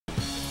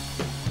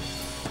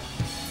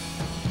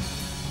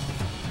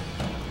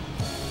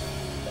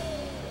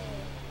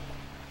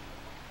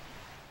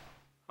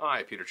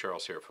Hi, Peter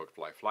Charles here, Hooked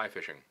Fly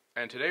Fishing,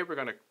 and today we're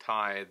going to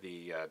tie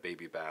the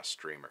baby bass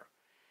streamer.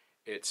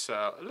 It's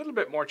a little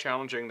bit more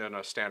challenging than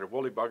a standard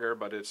woolly bugger,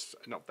 but it's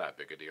not that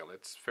big a deal.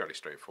 It's fairly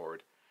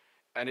straightforward.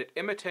 And it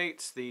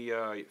imitates the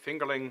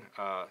fingerling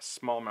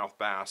smallmouth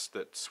bass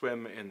that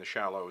swim in the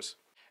shallows.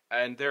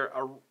 And they're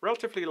a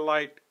relatively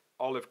light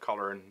olive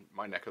color in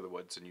my neck of the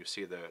woods, and you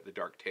see the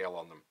dark tail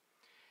on them.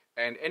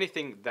 And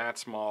anything that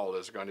small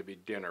is going to be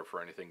dinner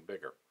for anything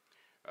bigger.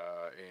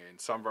 In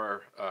some of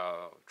our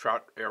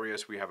trout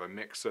areas we have a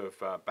mix of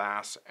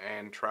bass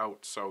and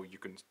trout, so you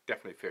can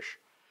definitely fish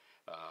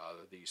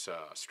these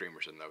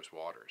streamers in those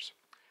waters.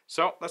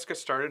 So let's get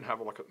started and have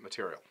a look at the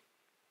material.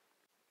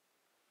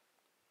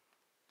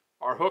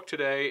 Our hook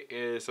today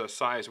is a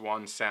size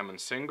 1 salmon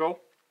single.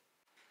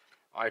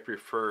 I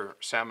prefer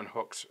salmon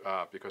hooks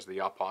because the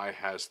up eye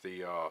has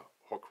the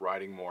hook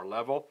riding more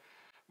level,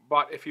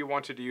 but if you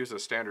wanted to use a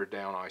standard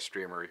down eye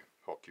streamer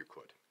hook, you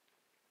could.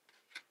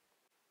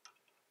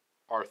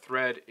 Our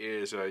thread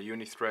is a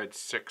Uni-Thread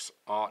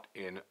 6/0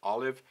 in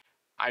olive.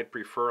 I'd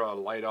prefer a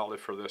light olive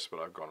for this,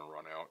 but I've gone and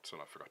run out, so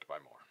I forgot to buy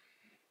more.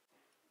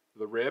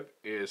 The rib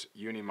is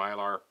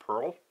Uni-Mylar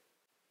pearl.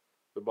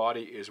 The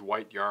body is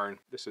white yarn.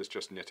 This is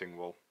just knitting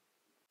wool.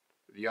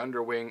 The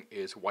underwing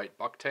is white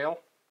bucktail.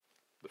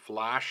 The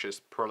flash is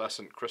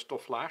pearlescent crystal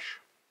flash.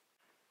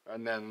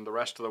 And then the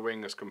rest of the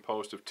wing is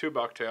composed of 2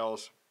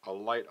 bucktails, a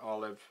light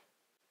olive,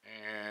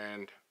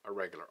 and a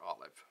regular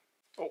olive.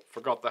 Oh,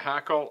 forgot the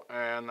hackle,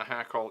 and the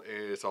hackle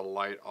is a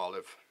light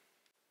olive.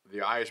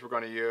 The eyes we're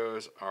going to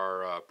use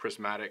are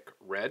prismatic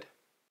red.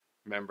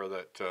 Remember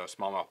that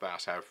smallmouth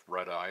bass have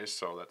red eyes,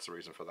 so that's the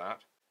reason for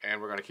that.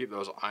 And we're going to keep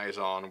those eyes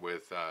on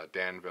with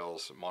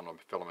Danville's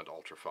monofilament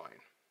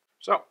ultrafine.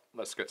 So,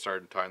 let's get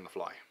started tying the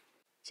fly.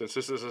 Since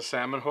this is a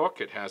salmon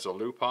hook, it has a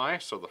loop eye,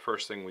 so the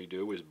first thing we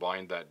do is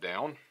bind that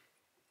down.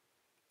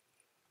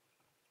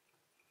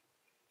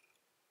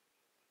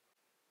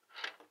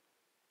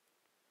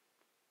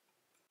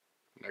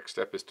 Next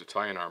step is to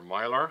tie in our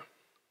mylar.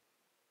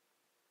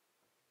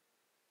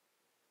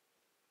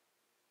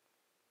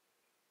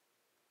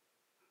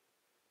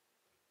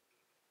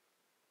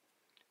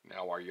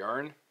 Now our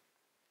yarn.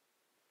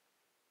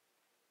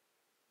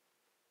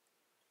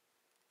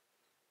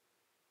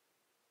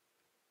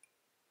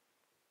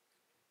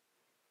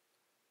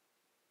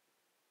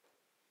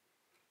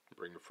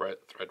 Bring the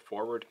thread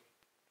forward.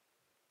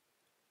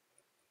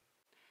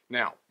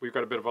 Now, we've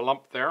got a bit of a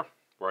lump there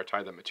where I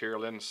tie the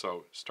material in,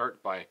 so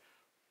start by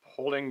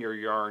holding your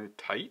yarn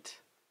tight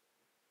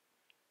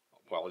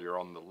while you're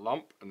on the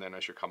lump, and then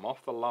as you come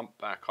off the lump,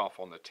 back off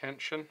on the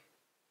tension,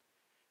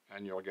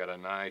 and you'll get a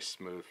nice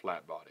smooth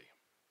flat body.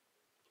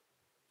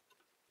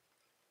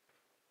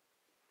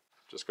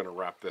 Just going to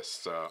wrap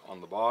this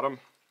on the bottom.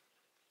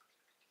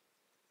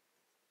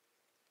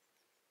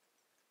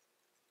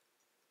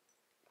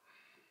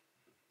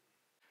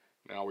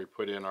 Now we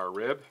put in our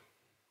rib.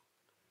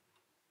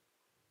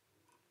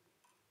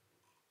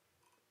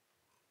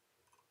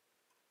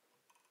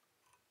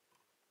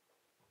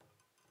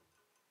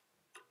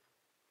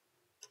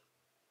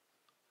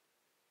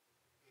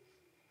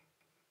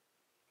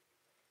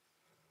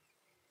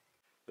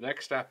 The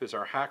next step is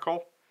our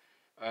hackle,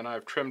 and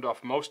I've trimmed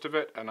off most of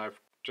it, and I've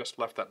just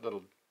left that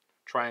little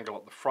triangle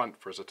at the front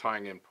for as a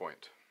tying in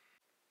point.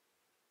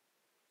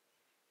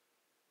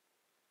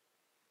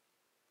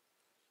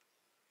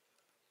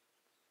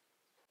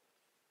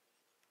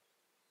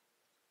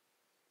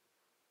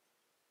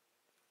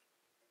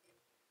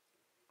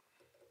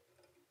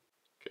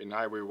 Okay,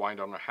 now we wind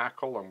on the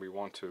hackle, and we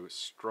want to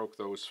stroke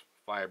those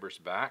fibers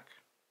back.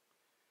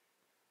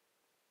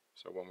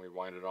 So when we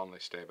wind it on, they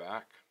stay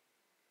back.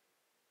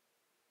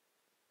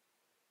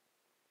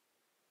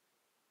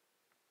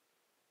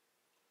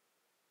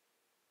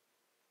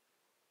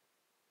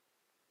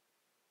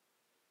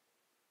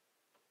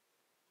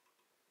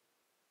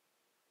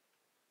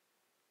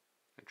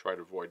 And try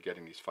to avoid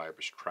getting these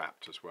fibers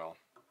trapped as well.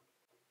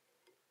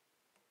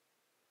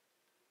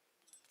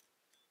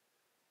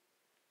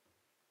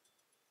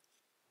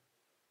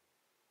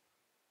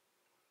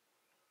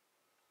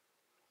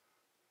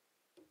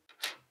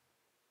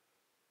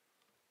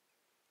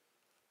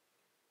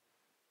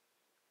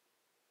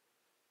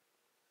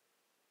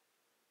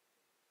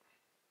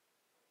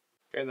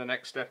 Okay, the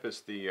next step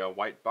is the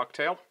white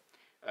bucktail,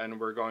 and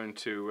we're going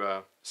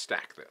to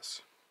stack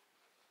this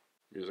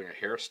using a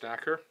hair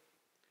stacker.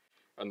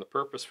 And the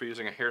purpose for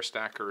using a hair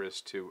stacker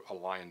is to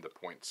align the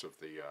points of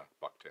the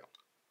bucktail.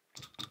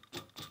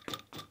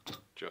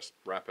 Just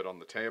wrap it on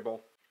the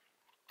table,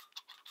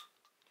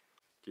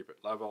 keep it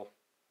level,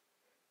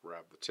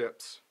 grab the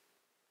tips.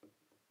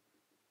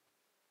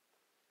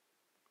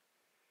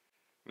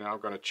 Now I'm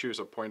going to choose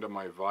a point of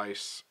my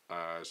vise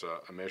as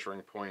a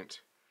measuring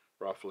point,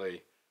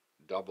 roughly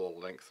double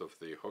length of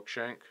the hook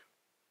shank.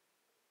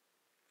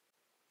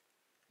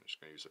 I'm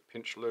just going to use a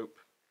pinch loop.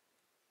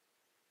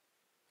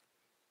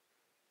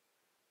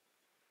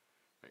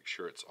 Make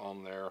sure it's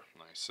on there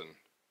nice and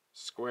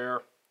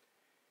square.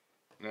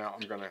 Now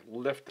I'm going to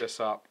lift this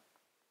up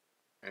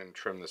and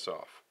trim this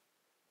off.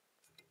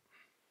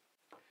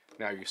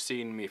 Now you've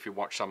seen me, if you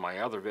watch some of my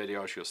other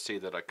videos, you'll see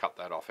that I cut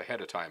that off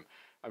ahead of time.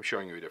 I'm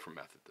showing you a different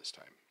method this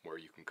time, where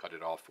you can cut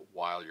it off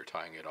while you're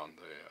tying it on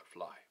the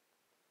fly.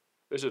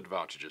 There's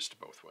advantages to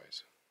both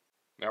ways.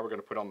 Now we're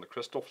going to put on the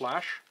crystal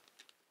flash.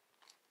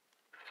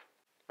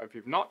 If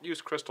you've not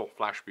used crystal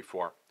flash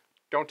before,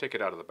 don't take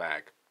it out of the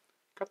bag.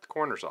 Cut the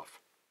corners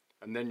off,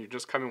 and then you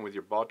just come in with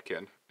your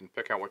bodkin and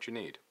pick out what you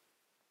need.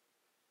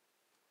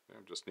 I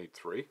just need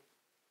 3.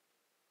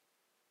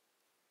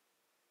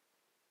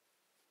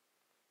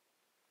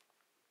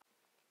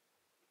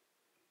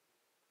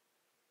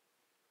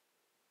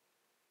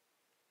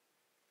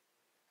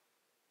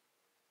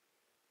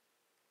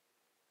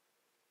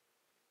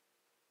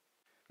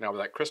 Now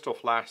with that crystal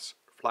flash,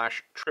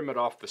 trim it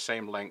off the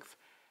same length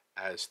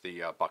as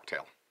the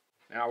bucktail.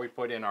 Now we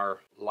put in our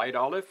light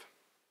olive.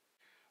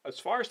 As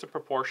far as the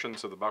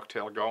proportions of the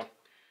bucktail go,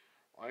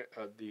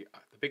 the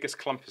biggest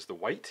clump is the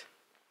white,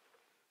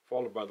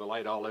 followed by the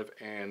light olive,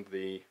 and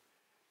the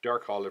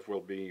dark olive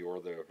will be, or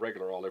the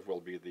regular olive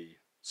will be, the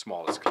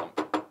smallest clump.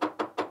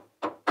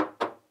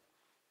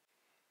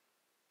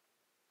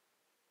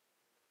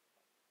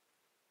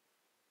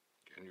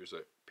 Again, use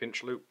a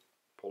pinch loop,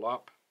 pull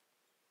up.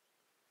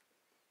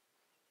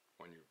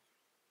 When you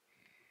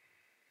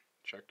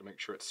check to make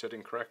sure it's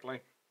sitting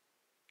correctly,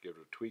 give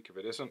it a tweak if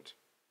it isn't.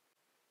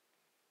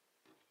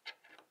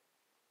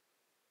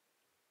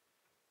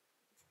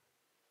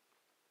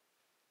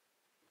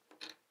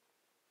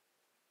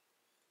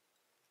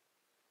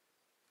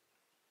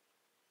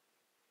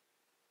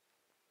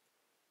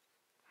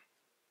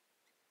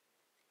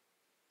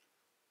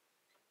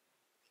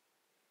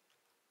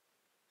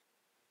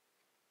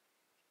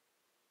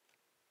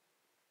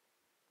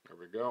 There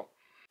we go.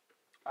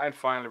 And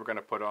finally we're going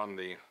to put on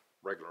the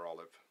regular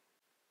olive.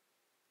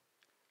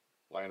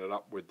 Line it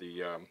up with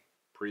the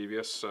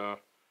previous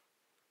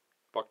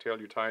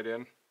bucktail you tied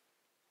in.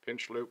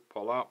 Pinch loop,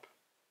 pull up.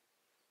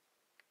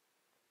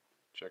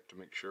 Check to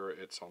make sure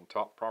it's on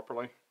top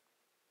properly.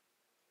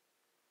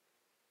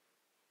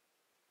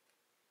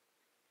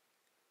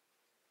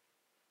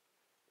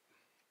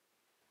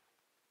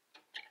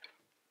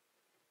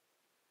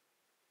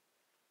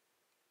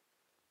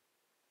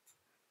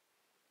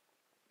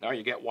 Now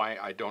you get why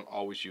I don't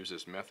always use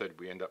this method.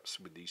 We end up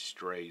with these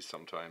strays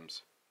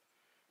sometimes.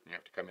 You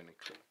have to come in and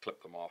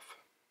clip them off.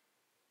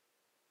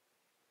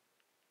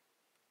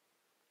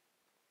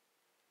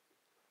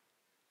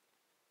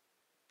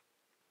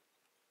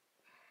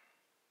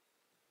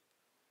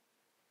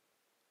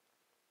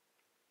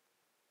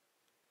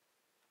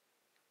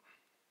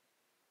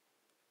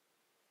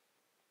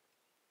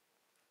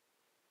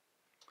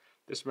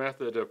 This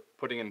method of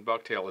putting in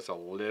bucktail is a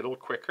little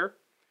quicker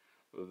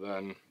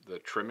than the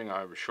trimming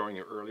I was showing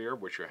you earlier,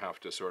 which you have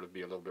to sort of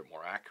be a little bit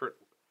more accurate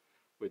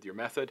with your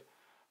method.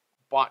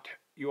 But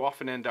you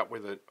often end up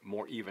with a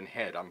more even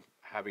head. I'm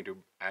having to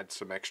add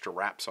some extra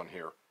wraps on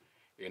here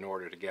in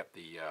order to get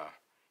the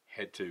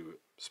head to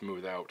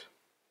smooth out.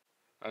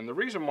 And the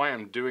reason why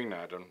I'm doing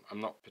that, and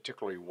I'm not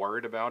particularly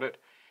worried about it,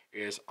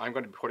 is I'm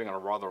going to be putting on a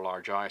rather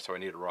large eye, so I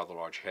need a rather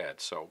large head.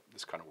 So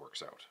this kind of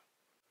works out.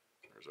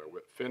 There's our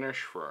whip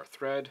finish for our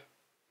thread.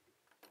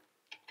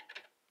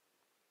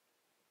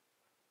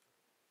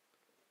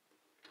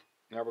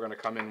 Now we're going to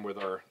come in with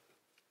our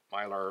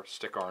mylar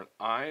stick-on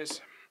eyes.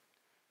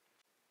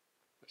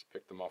 Just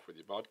pick them off with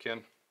your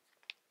bodkin.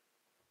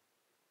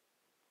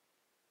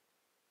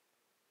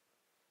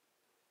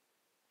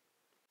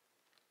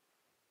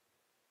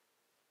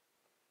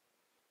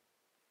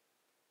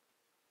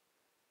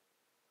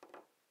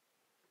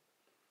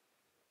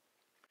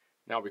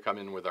 Now we come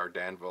in with our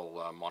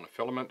Danville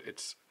monofilament.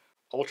 It's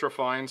ultra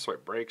fine, so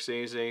it breaks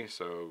easy,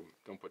 so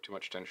don't put too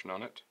much tension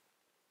on it.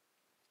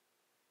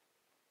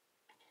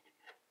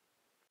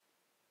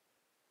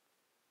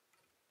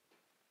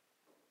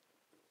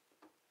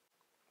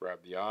 Grab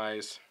the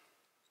eyes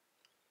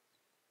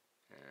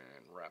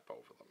and wrap over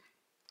them.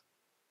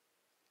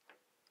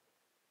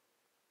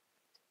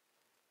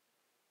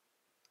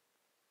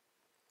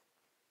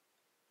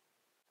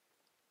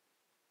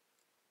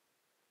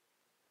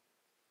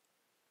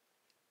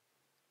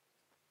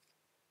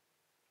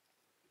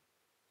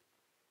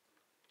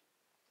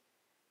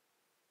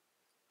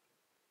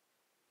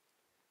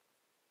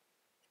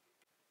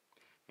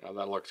 Now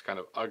that looks kind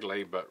of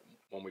ugly, but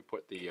when we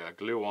put the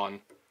glue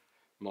on,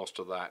 most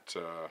of that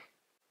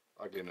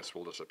ugliness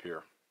will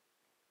disappear.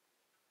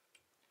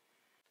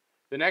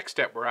 The next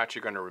step, we're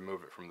actually going to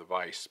remove it from the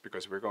vise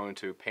because we're going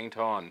to paint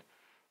on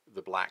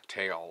the black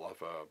tail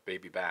of a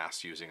baby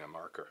bass using a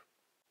marker.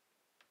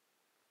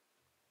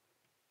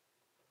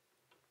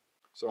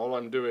 So all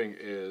I'm doing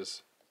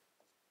is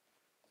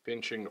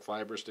pinching the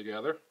fibers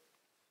together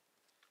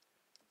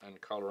and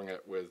coloring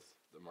it with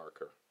the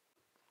marker.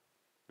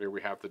 Here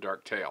we have the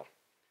dark tail.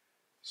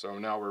 So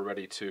now we're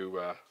ready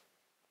to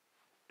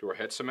do our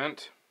head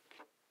cement.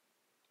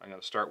 I'm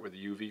going to start with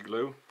UV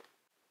glue.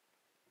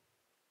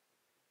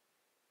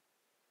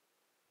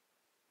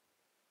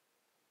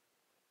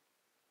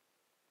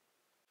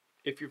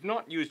 If you've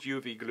not used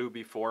UV glue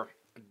before,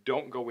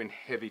 don't go in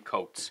heavy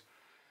coats.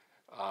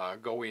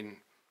 Going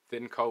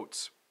thin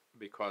coats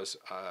because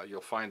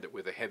you'll find that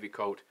with a heavy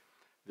coat,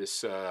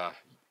 this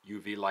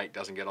UV light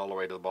doesn't get all the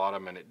way to the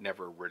bottom and it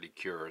never really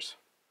cures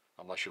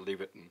unless you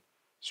leave it in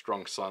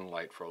strong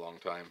sunlight for a long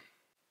time.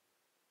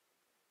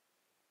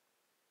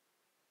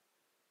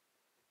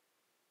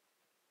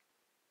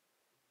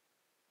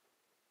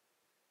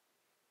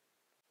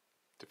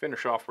 To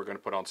finish off, we're going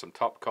to put on some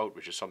top coat,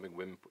 which is something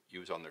women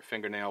use on their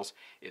fingernails.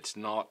 It's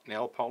not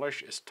nail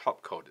polish, it's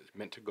top coat. It's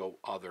meant to go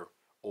over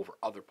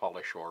other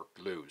polish or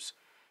glues.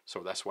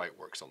 So that's why it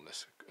works on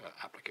this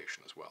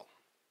application as well.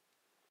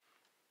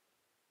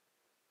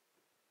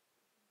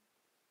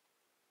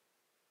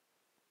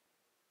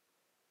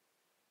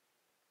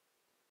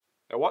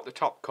 Now what the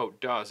top coat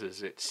does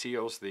is it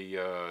seals the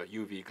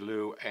UV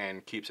glue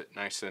and keeps it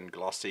nice and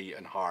glossy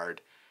and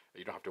hard.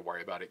 You don't have to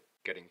worry about it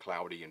getting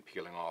cloudy and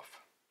peeling off.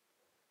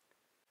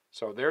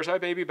 So there's our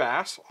baby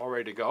bass all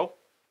ready to go.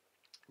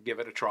 Give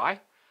it a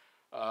try.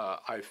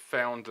 I've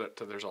found that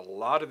there's a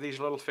lot of these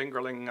little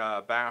fingerling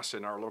bass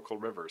in our local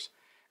rivers,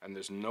 and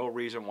there's no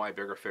reason why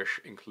bigger fish,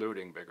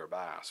 including bigger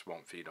bass,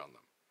 won't feed on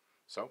them.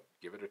 So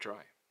give it a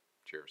try.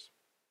 Cheers.